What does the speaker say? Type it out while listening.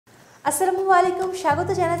আসসালামু আলাইকুম, স্বাগত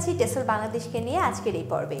জানাচ্ছি টেসল বাংলাদেশকে নিয়ে আজকের এই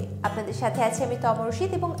পর্বে। আপনাদের সাথে আছি আমি তমা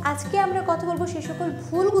রশিদ এবং আজকে আমরা কথা বলবো সে সকল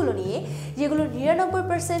ভুলগুলো নিয়ে যেগুলো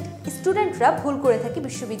 99% স্টুডেন্টরা ভুল করে থাকে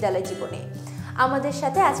বিশ্ববিদ্যালয় জীবনে। আমাদের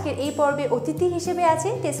সাথে আজকের এই পর্বে অতিথি হিসেবে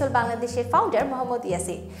আছেন টেসল বাংলাদেশের ফাউন্ডার মোহাম্মদ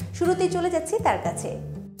ইয়াসির। শুরুতেই চলে যাচ্ছি তার কাছে।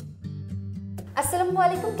 আসসালামু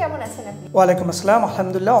আলাইকুম, কেমন আছেন আপনি? ওয়ালাইকুম আসসালাম,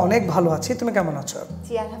 আলহামদুলিল্লাহ অনেক ভালো আছি। তুমি কেমন আছো?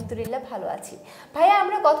 জি আলহামদুলিল্লাহ ভালো আছি। ভাইয়া,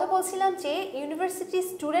 আমরা কথা বলছিলাম যে ইউনিভার্সিটি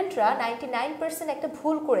স্টুডেন্টরা 99% একটা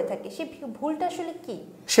ভুল করে থাকে। সেই ভুলটা আসলে কি?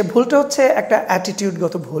 সে ভুলটা হচ্ছে একটা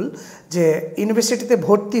অ্যাটিটিউডগত ভুল, যে ইউনিভার্সিটিতে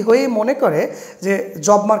ভর্তি হয়েই মনে করে যে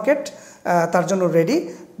জব মার্কেট তার জন্য রেডি,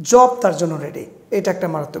 জব তার জন্য রেডি। এটা একটা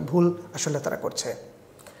মারাত্মক ভুল আসলে তারা করছে।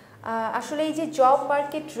 আসলে এই যে জব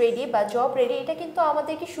মার্কেট রেডি বা জব রেডি, এটা কিন্তু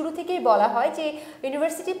আমাদেরকে শুরু থেকেই বলা হয় যে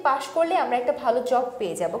ইউনিভার্সিটি পাশ করলে আমরা একটা ভালো জব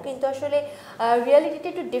পেয়ে যাব, কিন্তু আসলে রিয়ালিটিটা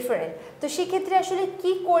একটু ডিফারেন্ট। তো সেক্ষেত্রে আসলে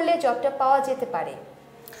কি করলে জবটা পাওয়া যেতে পারে?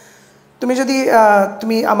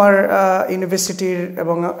 তুমি আমার ইউনিভার্সিটির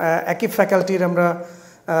এবং একই ফ্যাকাল্টির আমরা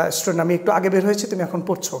স্টুডেন্ট, আমি একটু আগে বের হয়েছি, তুমি এখন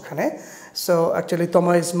পড়ছো ওখানে। সো অ্যাকচুয়ালি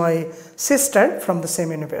তমা is my sister from the same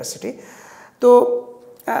university. তো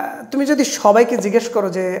তুমি যদি সবাইকে জিজ্ঞেস করো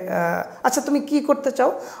যে আচ্ছা তুমি কি করতে চাও,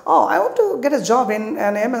 I want to get A job in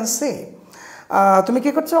an MNC. তুমি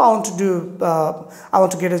কি করছো? I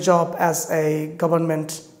want to get A job as a government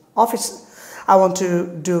office, I want to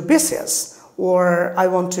do BCS or I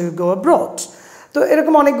want to go abroad. তো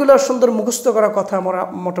এরকম অনেকগুলো সুন্দর মুখস্থ করা কথা আমরা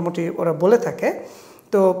মোটামুটি ওরা বলে থাকে।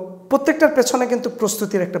 তো প্রত্যেকটার পেছনে কিন্তু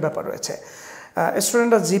প্রস্তুতির একটা ব্যাপার রয়েছে।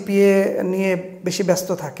 স্টুডেন্টরা জিপিএ নিয়ে বেশি ব্যস্ত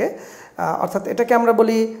থাকে, অর্থাৎ এটাকে আমরা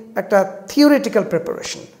বলি একটা থিওরিটিক্যাল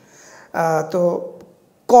প্রিপারেশন। তো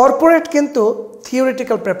কর্পোরেট কিন্তু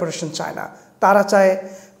থিওরিটিক্যাল প্রিপারেশন চায় না, তারা চায়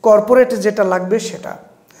কর্পোরেটে যেটা লাগবে সেটা।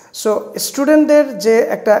 সো স্টুডেন্টদের যে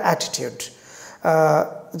একটা অ্যাটিটিউড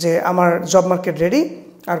যে আমার জব মার্কেট রেডি,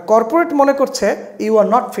 আর কর্পোরেট মনে করছে you are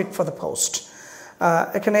not fit for the post.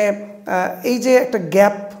 এখানে এই যে একটা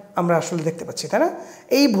গ্যাপ আমরা আসলে দেখতে পাচ্ছি, তাই না?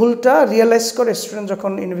 এই ভুলটা রিয়েলাইজ করে স্টুডেন্ট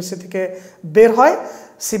যখন ইউনিভার্সিটি থেকে বের হয়,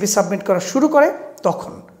 সিভি সাবমিট করা শুরু করে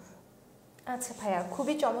তখন। আচ্ছা ভাইয়া,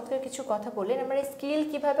 খুবই চমৎকার কিছু কথা বললেন। আমরা স্কিল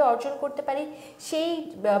কিভাবে অর্জন করতে পারি সেই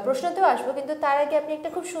প্রশ্নতেও আসবো, কিন্তু তার আগে আপনি একটা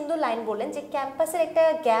খুব সুন্দর লাইন বললেন যে ক্যাম্পাসের একটা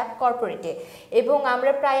গ্যাপ কর্পোরেটে, এবং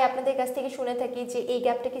আমরা প্রায় আপনাদের কাছ থেকে শুনে থাকি যে এই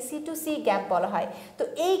গ্যাপটাকে C2C গ্যাপ বলা হয়। তো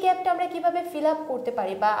এই গ্যাপটা আমরা কিভাবে ফিল আপ করতে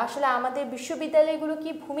পারি, বা আসলে আমাদের বিশ্ববিদ্যালয়গুলো কি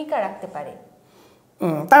ভূমিকা রাখতে পারে?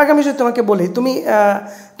 তার আগে আমি যদি তোমাকে বলি,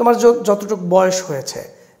 তোমার যতটুকু বয়স হয়েছে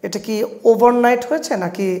এটা কি ওভারনাইট হয়েছে,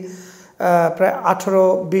 নাকি প্রায়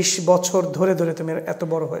 18-20 বছর ধরে ধরে তুমি এত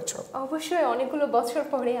বড় হয়েছো? অবশ্যই অনেকগুলো বছর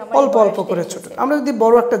পরে, অল্প অল্প করে ছোট। আমরা যদি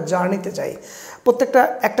বড় একটা জার্নিতে যাই, প্রত্যেকটা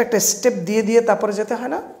একটা স্টেপ দিয়ে দিয়ে তারপরে যেতে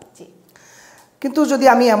হয় না? কিন্তু যদি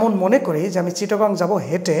আমি এমন মনে করি যে আমি চিটাগং যাব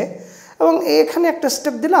হেঁটে, এবং এখানে একটা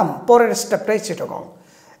স্টেপ দিলাম, পরের স্টেপটাই Chittagong,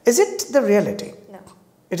 is it the reality?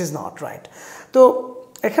 It is not right. তো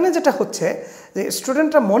এখানে যেটা হচ্ছে যে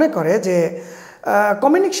স্টুডেন্টরা মনে করে যে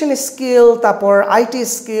কমিউনিকেশন স্কিল, তারপর IT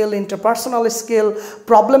skill, interpersonal skill,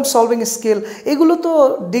 problem solving skill, এগুলো তো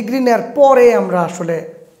ডিগ্রি নেওয়ার পরে আমরা আসলে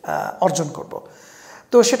অর্জন করব।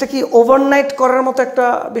 তো সেটা কি ওভারনাইট করার মতো একটা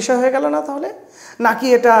বিষয় হয়ে গেল না তাহলে? নাকি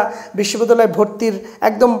এটা বিশ্ববিদ্যালয়ে ভর্তির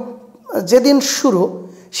একদম যেদিন শুরু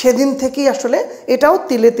সেদিন থেকেই আসলে এটাও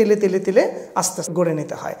তিলে তিলে তিলে তিলে আস্তে আস্তে গড়ে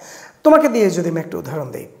নিতে হয়? তোমাকে দিয়ে যদি আমি একটা উদাহরণ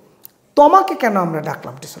দিই, তোমাকে কেন আমরা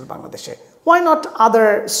ডাকলাম টেসল বাংলাদেশে? Why not other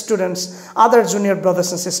students, other junior brothers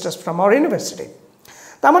and sisters from our university?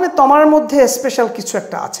 তার মানে তোমার মধ্যে স্পেশাল কিছু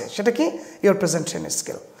একটা আছে, সেটা কি? Your presentation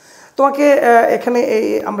skill. তোমাকে এখানে এই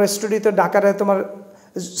আমরা স্টুডিওতে ডাকারে তোমার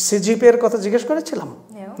সিজিপিএ এর কথা জিজ্ঞেস করেছিলাম?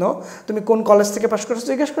 নো। তুমি কোন কলেজ থেকে পাশ করেছো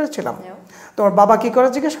জিজ্ঞেস করেছিলাম? তোমার বাবা কি করে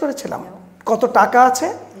জিজ্ঞেস করেছিলাম? কত টাকা আছে?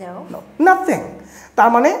 No, nothing. তার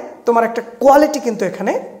মানে তোমার একটা কোয়ালিটি কিন্তু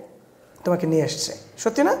এখানে তোমাকে নিয়ে এসছে,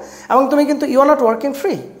 সত্যি না? এবং তুমি কিন্তু you are not working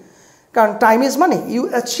free, কারণ time is money, you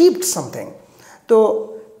achieved something. তো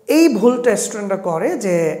এই ভুলটা স্টুডেন্টরা করে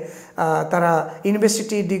যে তারা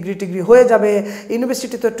ইউনিভার্সিটি ডিগ্রি হয়ে যাবে,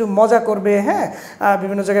 ইউনিভার্সিটি তো একটু মজা করবে, হ্যাঁ,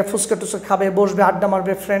 বিভিন্ন জায়গায় ফুচকা টুচকা খাবে, বসবে, আড্ডা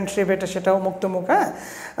মারবে, ফ্রেন্ডশিপ এটা সেটাও মুক্তমুখ, হ্যাঁ।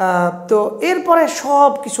 তো এরপরে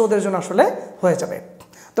সব কিছু ওদের জন্য আসলে হয়ে যাবে।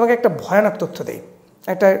 তোমাকে একটা ভয়ানক তথ্য দিই,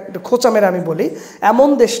 একটা খোঁচা মেরে আমি বলি, এমন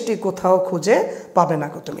দেশটি কোথাও খুঁজে পাবে না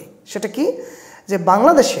তুমি। সেটা কি? যে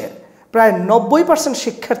বাংলাদেশের প্রায় 90%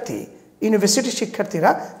 শিক্ষার্থী, ইউনিভার্সিটির শিক্ষার্থীরা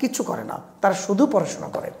কিচ্ছু করে না, তারা শুধু পড়াশোনা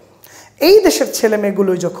করে। এই দেশের ছেলে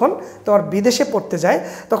মেয়েগুলোই যখন তোমার বিদেশে পড়তে যায়,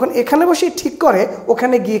 তখন এখানে বসেই ঠিক করে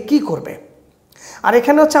ওখানে গিয়ে কি করবে। আর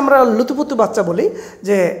এখানে হচ্ছে আমরা লুতুপুতু বাচ্চা বলি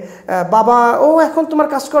যে বাবা ও এখন তোমার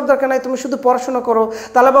কাজ করার দরকার নাই, তুমি শুধু পড়াশোনা করো।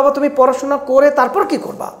 তাহলে বাবা তুমি পড়াশোনা করে তারপর কি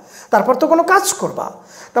করবা? তারপর তো কোনো কাজ করবা।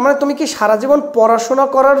 তার মানে তুমি কি সারা জীবন পড়াশোনা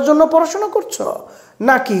করার জন্য পড়াশোনা করছো,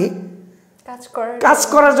 নাকি কাজ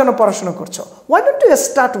করার জন্য পড়াশোনা করছো? Why don't you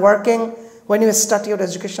start working when you start your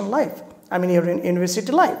education life? I mean your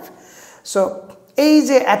university life. So এই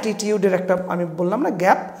যে অ্যাটিটিউডের একটা আমি বললাম না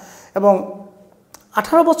গ্যাপ, এবং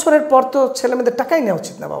 18 বছরের পর তো ছেলেমেয়েদের টাকাই নেওয়া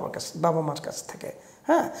উচিত না বাবা মার কাছ থেকে।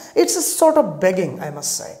 হ্যাঁ, it's a sort of begging, I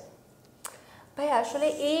must say. ভাই আসলে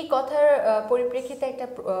এই কথার পরিপ্রেক্ষিতে একটা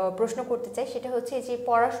প্রশ্ন করতে চাই, সেটা হচ্ছে যে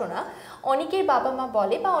পড়াশোনা অনেকের বাবা মা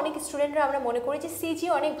বলে বা অনেক স্টুডেন্টরা আমরা মনে করি যে সিজি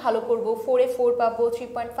অনেক ভালো করব, 4-এ 4 পাবো,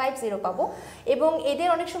 3.50 পাবো, এবং এদের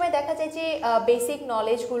অনেক সময় দেখা যায় যে বেসিক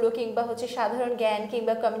নলেজগুলো কিংবা হচ্ছে সাধারণ জ্ঞান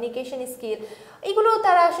কিংবা কমিউনিকেশন স্কিল এগুলো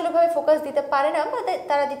তারা আসলেভাবে ফোকাস দিতে পারে না বা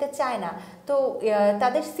তারা দিতে চায় না। তো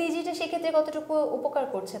তাদের সিজিটা সেক্ষেত্রে কতটুকু উপকার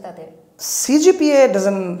করছে তাদের? CGPA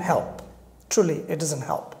doesn't help, truly it doesn't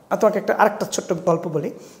help. তোমাকে আরেকটা ছোট্ট গল্প বলি।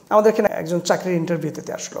 আমাদের এখানে একজন চাকরির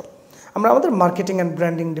ইন্টারভিউতে আসলো। আমাদের মার্কেটিং অ্যান্ড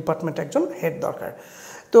ব্র্যান্ডিং ডিপার্টমেন্টে একজন হেড দরকার।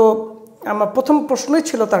 তো আমার প্রথম প্রশ্নই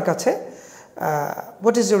ছিল তার কাছে,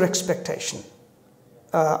 what is your expectation?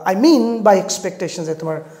 I mean by expectation যে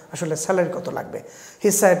তোমার আসলে স্যালারি কত লাগবে। He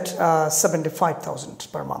said 75,000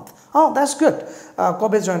 per month. That's good.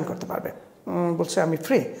 কবে জয়েন করতে পারবে? বলছে আমি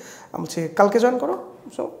ফ্রি। আমি বলছি কালকে জয়েন করো।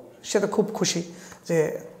 সো সে তো খুব খুশি যে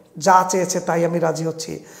যা চেয়েছে তাই আমি রাজি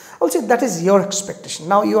হচ্ছি। বলছি that is your expectation,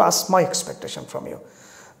 now you ask my expectation from you.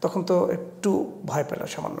 তখন তো একটু ভয় পেল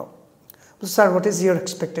সামান্য। Sir what is your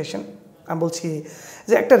expectation? আমি বলছি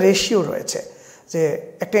যে একটা রেশিও রয়েছে যে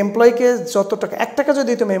একটা এমপ্লয়িকে যত টাকা, 1 টাকা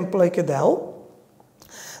যদি তুমি এমপ্লয়িকে দাও,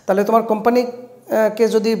 তাহলে তোমার কোম্পানিকে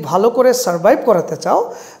যদি ভালো করে সার্ভাইভ করাতে চাও,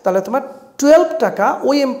 তাহলে তোমার 12 টাকা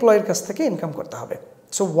ওই এমপ্লয়ের কাছ থেকে ইনকাম করতে হবে।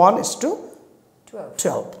 সো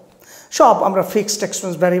 1:12। সব আমরা ফিক্সড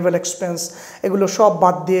এক্সপেন্স, ভ্যারিয়েবল এক্সপেন্স এগুলো সব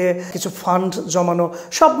বাদ দিয়ে কিছু ফান্ড জমানো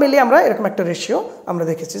সব মিলিয়ে আমরা এরকম একটা রেশিও আমরা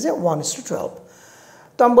দেখেছি যে 1:12।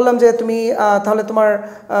 তো আমি বললাম যে তুমি তাহলে তোমার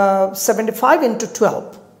 75 × 12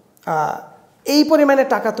 এই পরিমাণে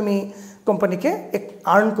টাকা তুমি কোম্পানিকে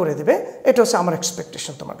আর্ন করে দেবে, এটা হচ্ছে আমার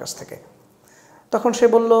এক্সপেকটেশন তোমার কাছ থেকে। তখন সে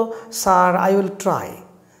বলল স্যার আই উইল ট্রাই।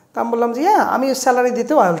 তা আমি বললাম যে হ্যাঁ আমি স্যালারি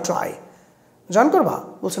দিতেও আই উইল ট্রাই। জয়েন করবা?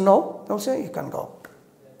 বলছে নো। বলছে ইউ ক্যান গো।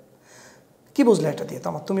 কি বুঝলে এটা দিয়ে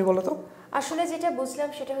তোমার, তুমি বলো তো? আসলে যেটা বুঝলাম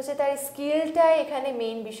সেটা হচ্ছে তার স্কিলটাই এখানে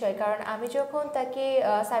মেইন বিষয়। কারণ আমি যখন তাকে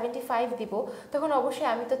 75 দিব, তখন অবশ্যই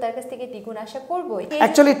আমি তো তার কাছ থেকে দ্বিগুণ আশা করবই,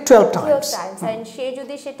 অ্যাকচুয়ালি 12 টাইমস। এন্ড সে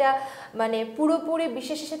যদি সেটা মানে পুরোপুরি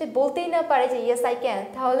বিশ্বাসের সাথে বলতেই না পারে যে ইয়েস আই ক্যান,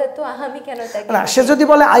 তাহলে তো আমি কেন তাকে না, সে যদি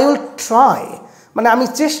বলে আই উইল ট্রাই, মানে আমি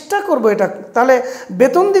চেষ্টা করব এটা, তাহলে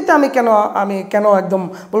বেতন দিতে আমি কেন একদম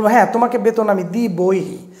বলবো হ্যাঁ তোমাকে বেতন আমি দিবই।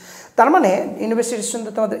 তার মানে ইউনিভার্সিটি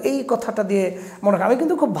স্টুডেন্টদের তোমাদের এই কথাটা দিয়ে মনে হয় আমি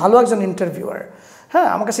কিন্তু খুব ভালো একজন ইন্টারভিউয়ার। হ্যাঁ,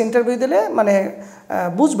 আমার কাছে ইন্টারভিউ দিলে মানে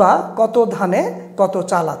বুঝবা কত ধানে কত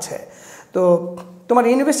চাল আছে। তো তোমার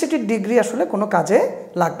ইউনিভার্সিটির ডিগ্রি আসলে কোনো কাজে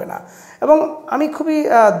লাগবে না। এবং আমি খুবই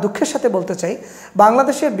দুঃখের সাথে বলতে চাই,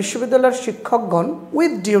 বাংলাদেশের বিশ্ববিদ্যালয়ের শিক্ষকগণ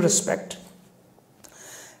উইথ ডিউ রেসপেক্ট,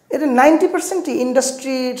 এর 90%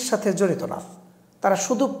 ইন্ডাস্ট্রির সাথে জড়িত না। তারা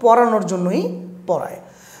শুধু পড়ানোর জন্যই পড়ায়।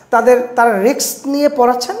 তারা রিস্ক নিয়ে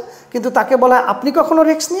পড়াচ্ছেন, কিন্তু তাকে বলা আপনি কখনো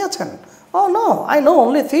রিস্ক নিয়েছেন? ও no, I know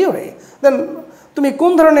only theory. দেন তুমি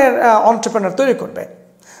কোন ধরনের এন্টারপ্রেনার তৈরি করবে?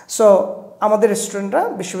 সো আমাদের স্টুডেন্টরা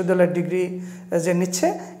বিশ্ববিদ্যালয়ের ডিগ্রি যে নিচ্ছে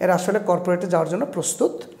এরা আসলে কর্পোরেটে যাওয়ার জন্য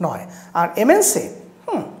প্রস্তুত নয়। আর MNC,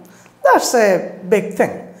 that's a big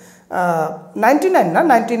thing.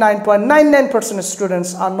 99.99% students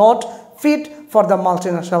are not fit for the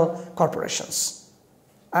multinational corporations.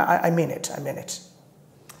 I mean it.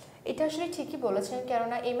 এটা আসলে ঠিকই বলেছেন,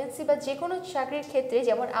 কেননা এমএনসি বা যে কোনো চাকরির ক্ষেত্রে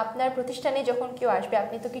যেমন আপনার প্রতিষ্ঠানে যখন কেউ আসবে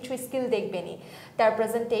আপনি তো কিছু স্কিল দেখবেনই, তার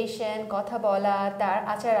প্রেজেন্টেশন, কথা বলা, তার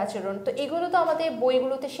আচার আচরণ, তো এগুলো তো আমাদের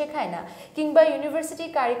বইগুলোতে শেখায় না, কিংবা ইউনিভার্সিটি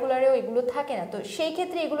কারিকুলারেও এগুলো থাকে না। তো সেই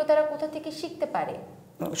ক্ষেত্রে এগুলো তারা কোথা থেকে শিখতে পারে?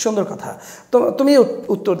 সুন্দর কথা, তুমি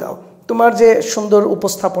উত্তর দাও। তোমার যে সুন্দর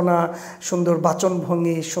উপস্থাপনা, সুন্দর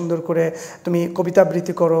বাচনভঙ্গি, সুন্দর করে তুমি কবিতা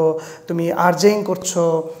আবৃত্তি করো, তুমি আর্জেইং করছো,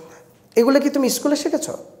 এগুলো কি তুমি স্কুলে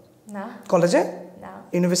শিখেছো? না। কলেজে? না।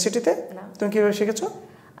 ইউনিভার্সিটিতে? না। তুমি কিভাবে শিখেছো?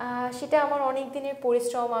 সেটা আমার অনেক দিনের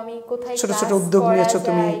পরিশ্রম। আমি কোথায় ছোট ছোট উদ্যোগ নিয়েছো,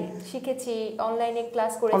 তুমি শিখেছি, অনলাইনে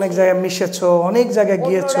ক্লাস করেছি, অনেক জায়গায় মিশেছো, অনেক জায়গায়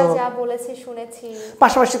গিয়েছো, যা বলেছে শুনেছি,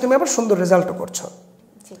 পাশাপাশি তুমি আবার সুন্দর রেজাল্টও করছো।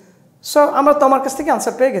 সো আমরা তো আমার কাছ থেকে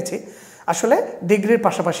আনসার পেয়ে গেছি, আসলে ডিগ্রির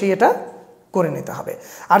পাশাপাশি এটা করে নিতে হবে।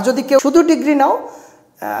 আর যদি কেউ শুধু degree now,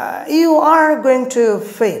 you are going to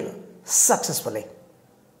fail successfully.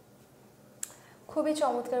 খুবই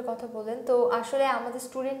চমৎকার কথা বলেন। তো আসলে আমাদের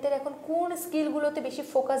স্টুডেন্টদের এখন কোন স্কিলগুলোতে বেশি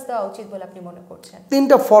ফোকাস দেওয়া উচিত বলে আপনি মনে করছেন?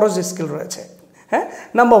 3টা ফরজ স্কিল রয়েছে। হ্যাঁ,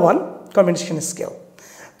 নাম্বার 1 কমিউনিকেশন স্কিল।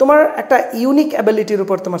 তোমার একটা ইউনিক অ্যাবিলিটির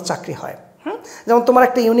উপর তোমার চাকরি হয়। যেমন তোমার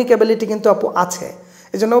একটা ইউনিক অ্যাবিলিটি কিন্তু আপু আছে,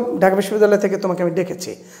 এই জন্য ঢাকা বিশ্ববিদ্যালয় থেকে তোমাকে আমি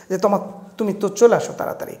ডেকেছি যে তুমি তো চলে আসো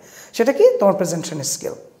তাড়াতাড়ি। সেটা কি? তোমার প্রেজেন্টেশন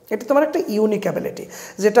স্কিল। এটা তোমার একটা ইউনিক অ্যাবিলিটি,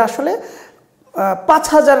 যেটা আসলে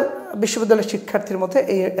 5000 বিশ্ববিদ্যালয়ের শিক্ষার্থীর মধ্যে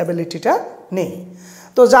এই অ্যাবিলিটিটা নেই।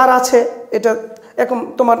 তো যার আছে এটা, এখন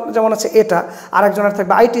তোমার যেমন আছে এটা, আরেকজনের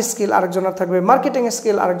থাকবে আইটি স্কিল, আরেকজনের থাকবে মার্কেটিং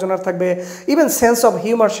স্কিল, আরেকজনের থাকবে ইভেন সেন্স অফ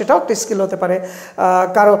হিউমার, সেটাও একটা স্কিল হতে পারে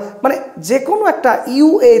কারো। মানে যে কোনো একটা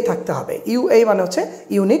ইউএ থাকতে হবে। ইউএ মানে হচ্ছে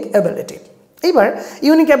ইউনিক অ্যাবিলিটি। এইবার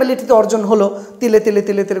ইউনিক অ্যাবিলিটি তো অর্জন হলো তিলে তিলে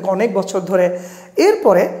তিলে তিলে অনেক বছর ধরে।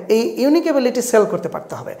 এরপরে এই ইউনিক অ্যাবিলিটি সেল করতে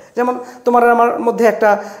পারতে হবে। যেমন তোমার আমার মধ্যে একটা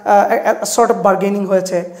সর্ট অফ বার্গেনিং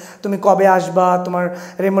হয়েছে, তুমি কবে আসবা, তোমার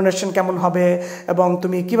রেমুনারেশন কেমন হবে, এবং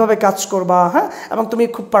তুমি কিভাবে কাজ করবা। হ্যাঁ, এবং তুমি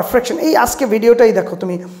খুব পারফেকশন। এই আজকে ভিডিওটাই দেখো,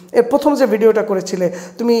 তুমি এর প্রথম যে ভিডিওটা করেছিলে,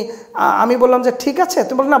 আমি বললাম যে ঠিক আছে,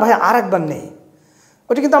 তুমি বলো না ভাই আর একবার নেই।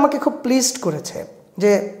 ওটা কিন্তু আমাকে খুব প্লিজড করেছে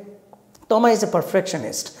যে তমা ইজ এ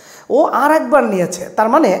পারফেকশনিস্ট। ও আর একবার নিয়েছে, তার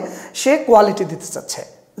মানে সে কোয়ালিটি দিতে চাচ্ছে,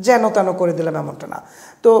 যেন তেন করে দিলাম এমনটা না।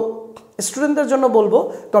 তো স্টুডেন্টদের জন্য বলবো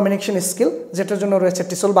কমিউনিকেশন স্কিল, যেটার জন্য রয়েছে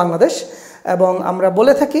টিসল বাংলাদেশ। এবং আমরা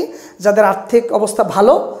বলে থাকি যাদের আর্থিক অবস্থা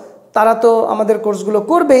ভালো তারা তো আমাদের কোর্সগুলো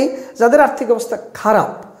করবেই, যাদের আর্থিক অবস্থা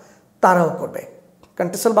খারাপ তারাও করবে। কারণ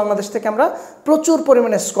টিসল বাংলাদেশ থেকে আমরা প্রচুর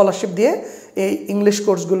পরিমাণে স্কলারশিপ দিয়ে এই ইংলিশ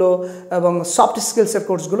কোর্সগুলো এবং সফট স্কিলসের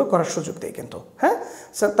কোর্সগুলো করার সুযোগ দেয় কিন্তু। হ্যাঁ,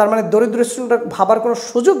 তার মানে দরিদ্র স্টুডেন্টরা ভাবার কোনো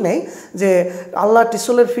সুযোগ নেই যে আল্লাহ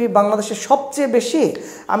টিসলের ফি বাংলাদেশের সবচেয়ে বেশি,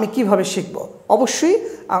 আমি কিভাবে শিখব। অবশ্যই,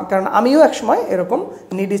 কারণ আমিও একসময় এরকম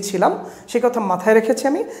নিডি ছিলাম, সেই কথা মাথায় রেখেছি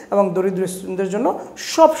আমি, এবং দরিদ্র স্টুডেন্টদের জন্য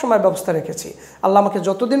সব সময় ব্যবস্থা রেখেছি। আল্লাহ আমাকে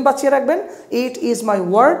যতদিন বাঁচিয়ে রাখবেন, it is my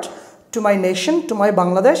word to my nation, to my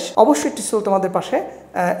Bangladesh. অবশ্যই টিসল তোমাদের পাশে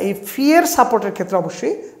এই ফিয়ের সাপোর্টের ক্ষেত্রে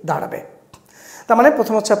অবশ্যই দাঁড়াবে। তার মানে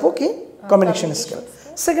প্রথম হচ্ছে আপু কি কমিউনিকেশন স্কিল,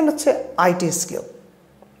 সেকেন্ড হচ্ছে আইটি স্কিল।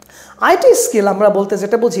 আইটি স্কিল আমরা বলতে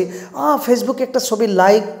যেটা বুঝি, ফেসবুকে একটা ছবি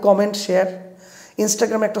লাইক কমেন্ট শেয়ার,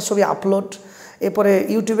 ইনস্টাগ্রামে একটা ছবি আপলোড, এরপরে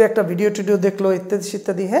ইউটিউবে একটা ভিডিও টিডিও দেখলো, ইত্যাদি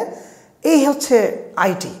ইত্যাদি। হ্যাঁ, এই হচ্ছে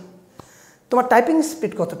আইটি। তোমার টাইপিং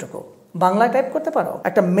স্পিড কতটুকু? বাংলায় টাইপ করতে পারো?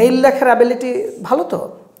 একটা মেইল লেখার অ্যাবিলিটি ভালো তো?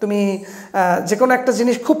 তুমি যে কোনো একটা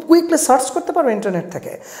জিনিস খুব কুইকলি সার্চ করতে পারো ইন্টারনেট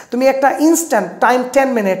থেকে। তুমি একটা ইনস্ট্যান্ট টাইম 10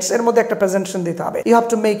 মিনিটস এর মধ্যে একটা প্রেজেন্টেশন দিতে হবে। You have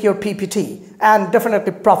to make your PPT and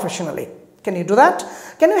definitely professionally. Can you do that?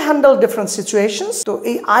 Can you handle different situations? তো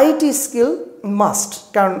এই আইটি স্কিল মাস্ট,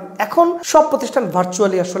 কারণ এখন সব প্রতিষ্ঠান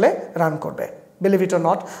ভার্চুয়ালি আসলে রান করবে। বিলিভ ইট অর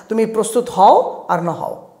নট, তুমি প্রস্তুত হও আর না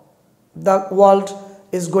হও, the world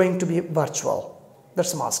is going to B virtual.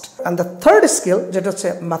 That's must. And the third skill, যেটা হচ্ছে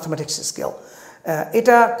ম্যাথমেটিক্স স্কিল,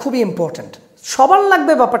 এটা খুবই ইম্পর্ট্যান্ট। সবার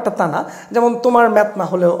লাগবে ব্যাপারটা তা না, যেমন তোমার ম্যাথ না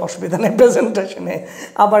হলেও অসুবিধা নেই প্রেজেন্টেশনে।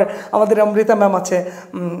 আবার আমাদের অমৃতা ম্যাম আছে,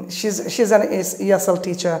 she is an ESL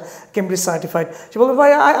teacher, Cambridge certified. সে বলবে ভাই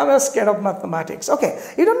I am scared of mathematics. Okay,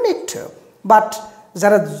 you don't need to, but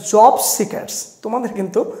যারা জব সিকার্স তোমাদের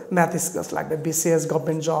কিন্তু ম্যাথ স্কিলস লাগবে। BCS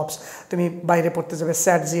গভর্নমেন্ট জবস, তুমি বাইরে পড়তে যাবে,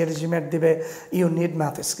 SAT GRE দিবে, you need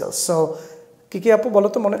math skills. So কি আপু বলো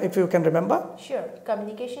তো, মনে if you can remember? Sure,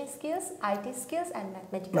 communication skills, IT skills and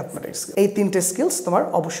mathematics. এই তিনটে স্কিলস তোমার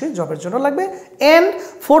অবশ্যই জবের জন্য লাগবে। এন্ড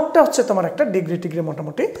ফোর্থটা হচ্ছে তোমার একটা ডিগ্রি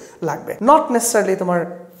মোটামুটি লাগবে, নট নেসেসারিলি তোমার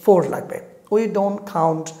 4 লাগবে। We don't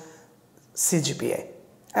count CGPA।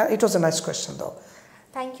 It was a nice question দো।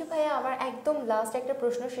 থ্যাংক ইউ ভাইয়া। আমার একদম লাস্ট একটা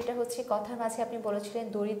প্রশ্ন, সেটা হচ্ছে কথার মাঝে আপনি বলেছিলেন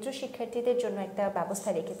দরিদ্র শিক্ষার্থীদের জন্য একটা ব্যবস্থা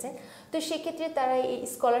রেখেছেন, তো সেক্ষেত্রে তারা এই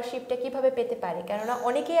স্কলারশিপটা কিভাবে পেতে পারে? কেননা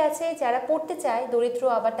অনেকেই আছে যারা পড়তে চায় দরিদ্র,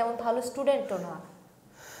 আবার তেমন ভালো স্টুডেন্টও না।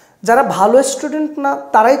 যারা ভালো স্টুডেন্ট না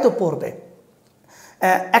তারাই তো পড়বে।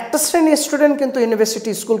 একটা শ্রেণীর স্টুডেন্ট কিন্তু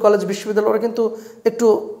ইউনিভার্সিটি, স্কুল, কলেজ, বিশ্ববিদ্যালয়, ওরা কিন্তু একটু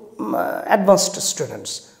অ্যাডভান্সড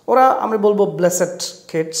স্টুডেন্টস, ওরা আমরা বলবো ব্লেসেড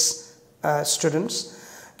কিডস স্টুডেন্টস,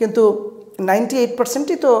 কিন্তু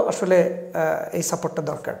 98%ই তো আসলে এই সাপোর্টটা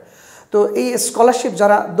দরকার। তো এই স্কলারশিপ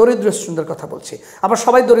যারা দরিদ্র স্টুডেন্টদের কথা বলছি, আবার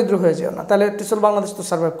সবাই দরিদ্র হয়ে যেও না, তাহলে টিসল বাংলাদেশ তো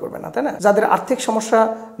সার্ভাইভ করবে না, তাই না? যাদের আর্থিক সমস্যা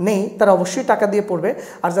নেই তারা অবশ্যই টাকা দিয়ে পড়বে,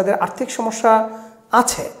 আর যাদের আর্থিক সমস্যা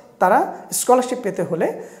আছে তারা স্কলারশিপ পেতে হলে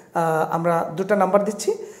আমরা 2টা নাম্বার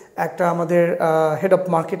দিচ্ছি। একটা আমাদের হেড অফ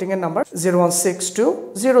মার্কেটিংয়ের নাম্বার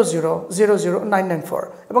 016200000994,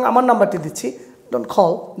 এবং আমার নাম্বারটি দিচ্ছি, don't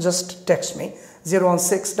call, just text me,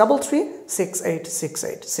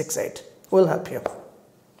 01633386868. We'll help you.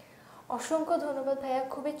 অসংখ্য ধন্যবাদ ভাইয়া,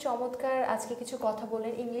 খুবই চমৎকার আজকে কিছু কথা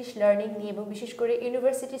বলেন ইংলিশ লার্নিং নিয়ে এবং বিশেষ করে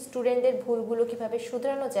ইউনিভার্সিটি স্টুডেন্টদের ভুলগুলো কিভাবে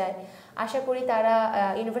শুধরানো যায়। আশা করি তারা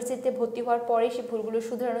ইউনিভার্সিটিতে ভর্তি হওয়ার পরেই সেই ভুলগুলো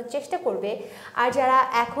শুধরানোর চেষ্টা করবে। আর যারা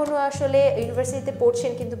এখনও আসলে ইউনিভার্সিটিতে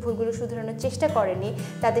পড়ছেন কিন্তু ভুলগুলো শুধরানোর চেষ্টা করেনি,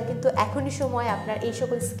 তাদের কিন্তু এখনই সময় আপনার এই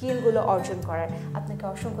সকল স্কিলগুলো অর্জন করার। আপনাকে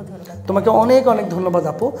অসংখ্য ধন্যবাদ। তোমাকে অনেক অনেক ধন্যবাদ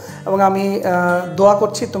আপু, এবং আমি দোয়া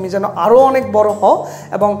করছি তুমি যেন আরও অনেক বড় হও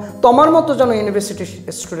এবং তোমার মতো যেন ইউনিভার্সিটি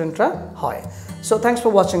স্টুডেন্টরা হয়। So thanks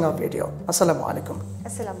for watching hour video. আসসালামু আলাইকুম।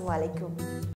 আসসালামু আলাইকুম।